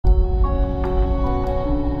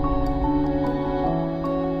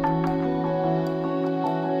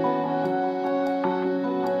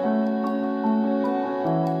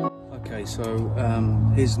So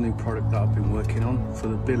here's a new product that I've been working on for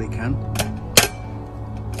the Billy Can.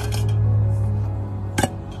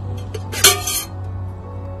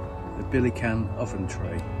 The Billy Can oven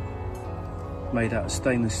tray, made out of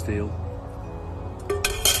stainless steel,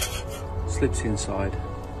 slips inside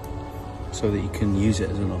so that you can use it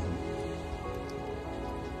as an oven.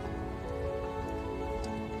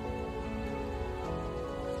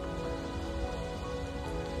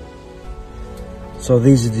 So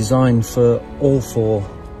these are designed for all 4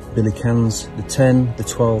 Billy Cans, the 10, the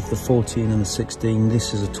 12, the 14 and the 16.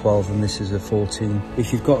 This is a 12 and this is a 14.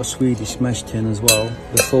 If you've got a Swedish mesh tin as well,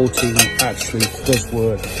 the 14 actually does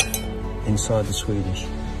work inside the Swedish.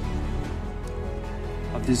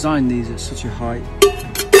 I've designed these at such a height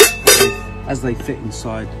as they fit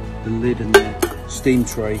inside the lid, and the steam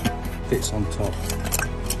tray fits on top.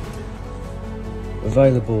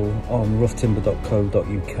 Available on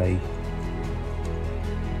roughtimber.co.uk.